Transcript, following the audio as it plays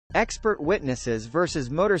Expert witnesses versus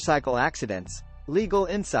motorcycle accidents. Legal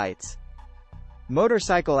insights.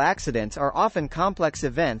 Motorcycle accidents are often complex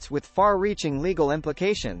events with far-reaching legal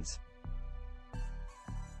implications.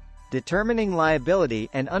 Determining liability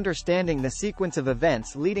and understanding the sequence of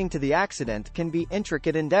events leading to the accident can be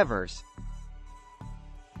intricate endeavors.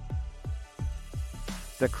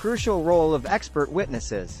 The crucial role of expert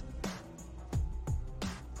witnesses.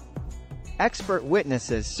 Expert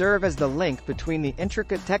witnesses serve as the link between the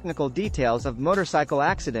intricate technical details of motorcycle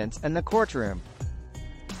accidents and the courtroom.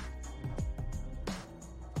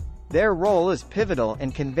 Their role is pivotal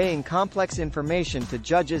in conveying complex information to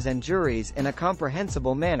judges and juries in a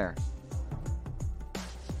comprehensible manner.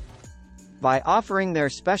 By offering their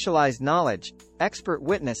specialized knowledge, expert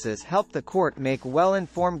witnesses help the court make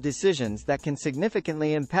well-informed decisions that can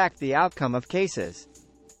significantly impact the outcome of cases.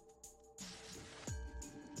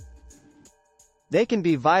 They can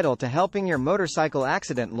be vital to helping your motorcycle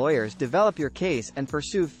accident lawyers develop your case and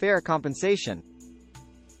pursue fair compensation.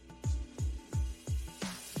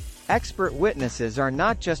 Expert witnesses are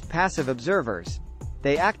not just passive observers.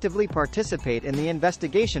 They actively participate in the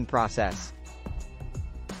investigation process.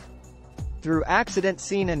 Through accident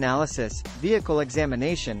scene analysis, vehicle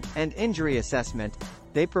examination, and injury assessment,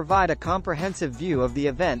 they provide a comprehensive view of the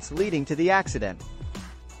events leading to the accident.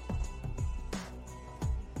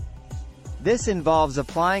 This involves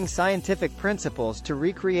applying scientific principles to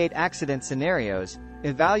recreate accident scenarios,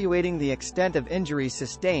 evaluating the extent of injuries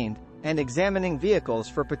sustained, and examining vehicles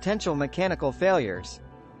for potential mechanical failures.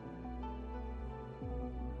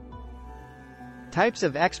 Types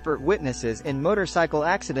of expert witnesses in motorcycle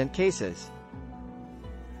accident cases.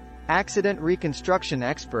 Accident reconstruction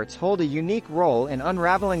experts hold a unique role in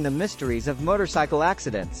unraveling the mysteries of motorcycle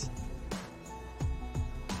accidents.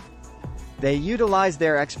 They utilize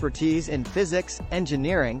their expertise in physics,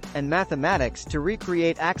 engineering, and mathematics to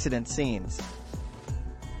recreate accident scenes.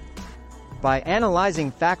 By analyzing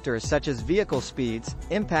factors such as vehicle speeds,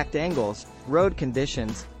 impact angles, road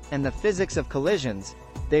conditions, and the physics of collisions,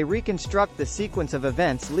 they reconstruct the sequence of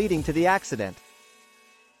events leading to the accident.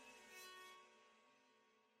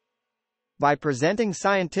 By presenting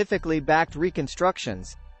scientifically backed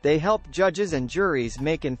reconstructions, they help judges and juries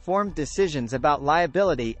make informed decisions about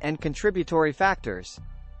liability and contributory factors.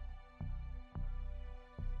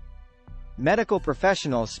 Medical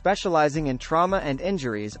professionals specializing in trauma and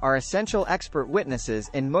injuries are essential expert witnesses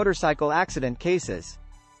in motorcycle accident cases.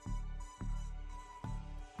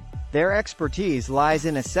 Their expertise lies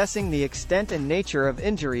in assessing the extent and nature of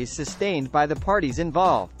injuries sustained by the parties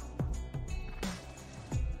involved.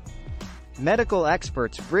 Medical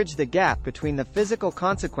experts bridge the gap between the physical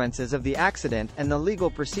consequences of the accident and the legal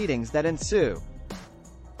proceedings that ensue.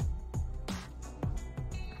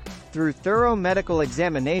 Through thorough medical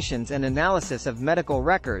examinations and analysis of medical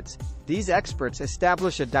records, these experts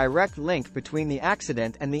establish a direct link between the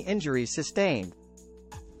accident and the injuries sustained.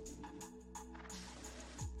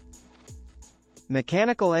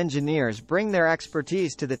 Mechanical engineers bring their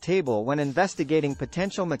expertise to the table when investigating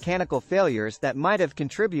potential mechanical failures that might have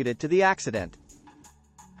contributed to the accident.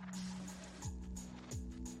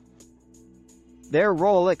 Their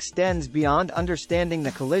role extends beyond understanding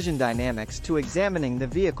the collision dynamics to examining the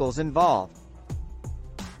vehicles involved.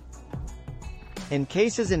 In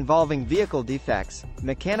cases involving vehicle defects,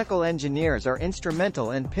 mechanical engineers are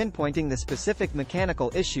instrumental in pinpointing the specific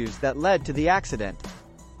mechanical issues that led to the accident.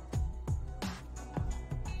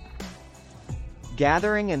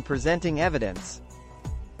 Gathering and presenting evidence.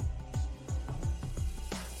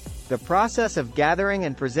 The process of gathering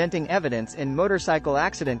and presenting evidence in motorcycle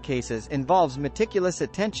accident cases involves meticulous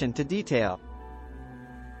attention to detail.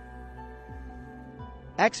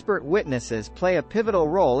 Expert witnesses play a pivotal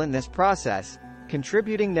role in this process,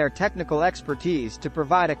 contributing their technical expertise to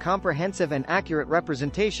provide a comprehensive and accurate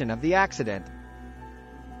representation of the accident.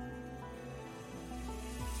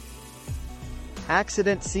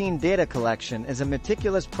 Accident scene data collection is a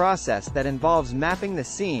meticulous process that involves mapping the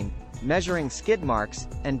scene, measuring skid marks,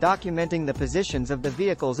 and documenting the positions of the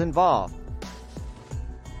vehicles involved.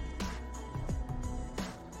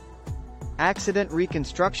 Accident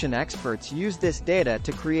reconstruction experts use this data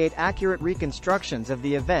to create accurate reconstructions of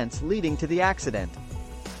the events leading to the accident.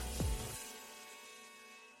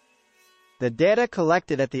 The data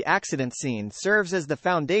collected at the accident scene serves as the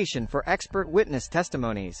foundation for expert witness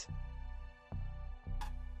testimonies.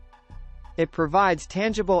 It provides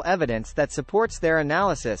tangible evidence that supports their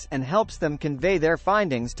analysis and helps them convey their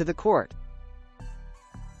findings to the court.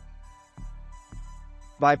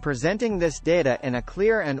 By presenting this data in a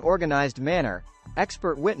clear and organized manner,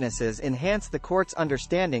 expert witnesses enhance the court's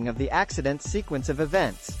understanding of the accident's sequence of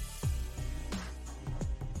events.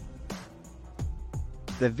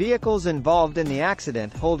 The vehicles involved in the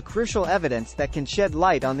accident hold crucial evidence that can shed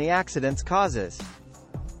light on the accident's causes.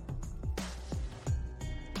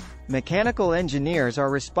 Mechanical engineers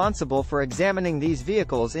are responsible for examining these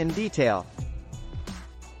vehicles in detail.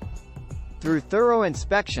 Through thorough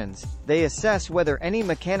inspections, they assess whether any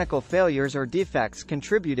mechanical failures or defects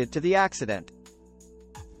contributed to the accident.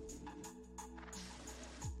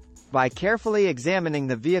 By carefully examining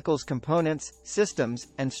the vehicle's components, systems,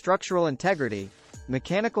 and structural integrity,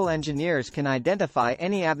 mechanical engineers can identify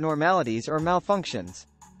any abnormalities or malfunctions.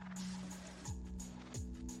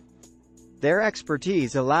 Their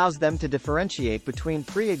expertise allows them to differentiate between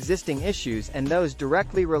pre-existing issues and those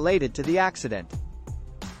directly related to the accident.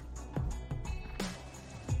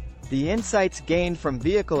 The insights gained from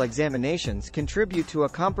vehicle examinations contribute to a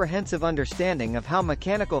comprehensive understanding of how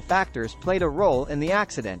mechanical factors played a role in the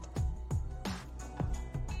accident.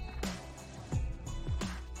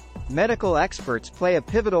 Medical experts play a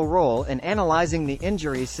pivotal role in analyzing the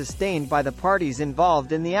injuries sustained by the parties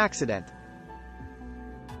involved in the accident.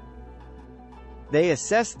 They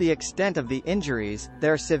assess the extent of the injuries,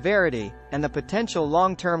 their severity, and the potential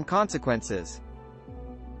long-term consequences.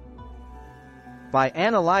 By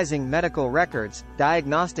analyzing medical records,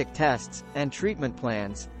 diagnostic tests, and treatment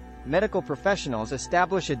plans, medical professionals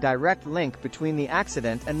establish a direct link between the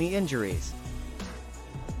accident and the injuries.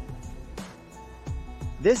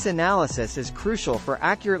 This analysis is crucial for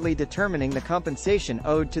accurately determining the compensation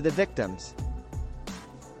owed to the victims.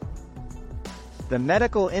 The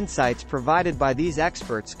medical insights provided by these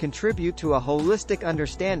experts contribute to a holistic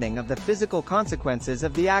understanding of the physical consequences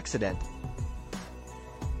of the accident.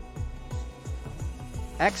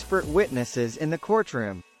 Expert witnesses in the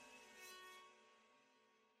courtroom.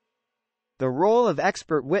 The role of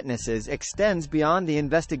expert witnesses extends beyond the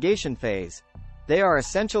investigation phase. They are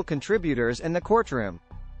essential contributors in the courtroom.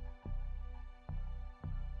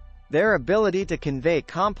 Their ability to convey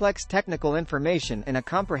complex technical information in a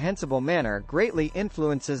comprehensible manner greatly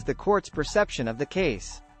influences the court's perception of the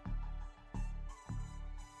case.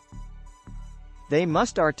 They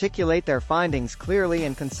must articulate their findings clearly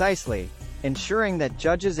and concisely, ensuring that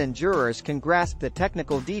judges and jurors can grasp the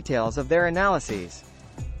technical details of their analyses.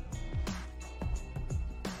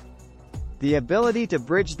 The ability to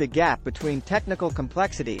bridge the gap between technical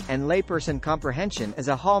complexity and layperson comprehension is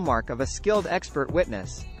a hallmark of a skilled expert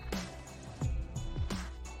witness.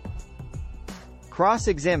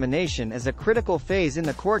 Cross-examination is a critical phase in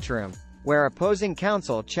the courtroom, where opposing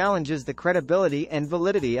counsel challenges the credibility and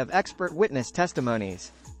validity of expert witness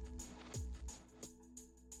testimonies.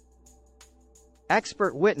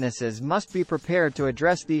 Expert witnesses must be prepared to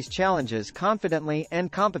address these challenges confidently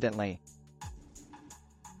and competently.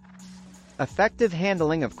 Effective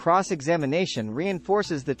handling of cross-examination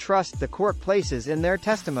reinforces the trust the court places in their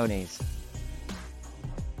testimonies.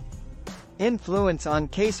 Influence on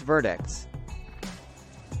case verdicts.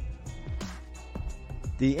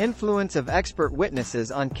 The influence of expert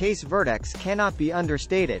witnesses on case verdicts cannot be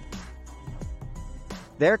understated.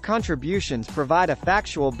 Their contributions provide a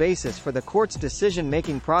factual basis for the court's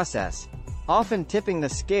decision-making process, often tipping the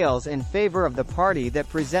scales in favor of the party that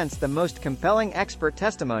presents the most compelling expert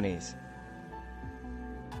testimonies.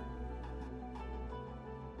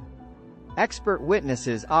 Expert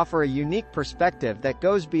witnesses offer a unique perspective that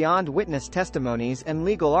goes beyond witness testimonies and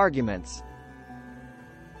legal arguments.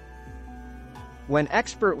 When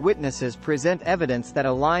expert witnesses present evidence that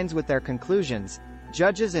aligns with their conclusions,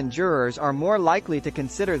 judges and jurors are more likely to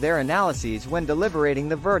consider their analyses when deliberating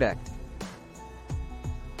the verdict.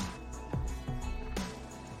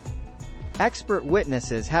 Expert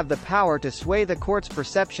witnesses have the power to sway the court's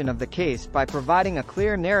perception of the case by providing a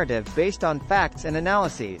clear narrative based on facts and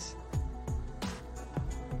analyses.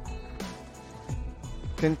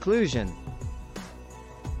 Conclusion.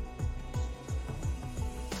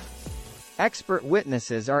 Expert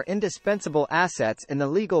witnesses are indispensable assets in the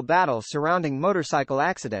legal battle surrounding motorcycle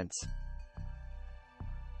accidents.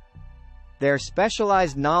 Their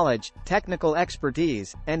specialized knowledge, technical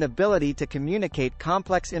expertise, and ability to communicate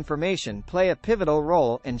complex information play a pivotal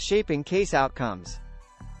role in shaping case outcomes.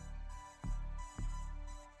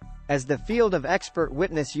 As the field of expert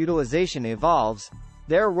witness utilization evolves,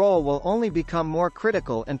 their role will only become more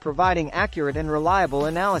critical in providing accurate and reliable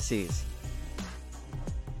analyses.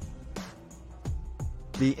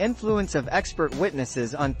 The influence of expert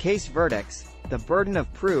witnesses on case verdicts, the burden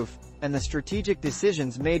of proof, and the strategic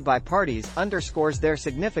decisions made by parties underscores their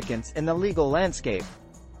significance in the legal landscape.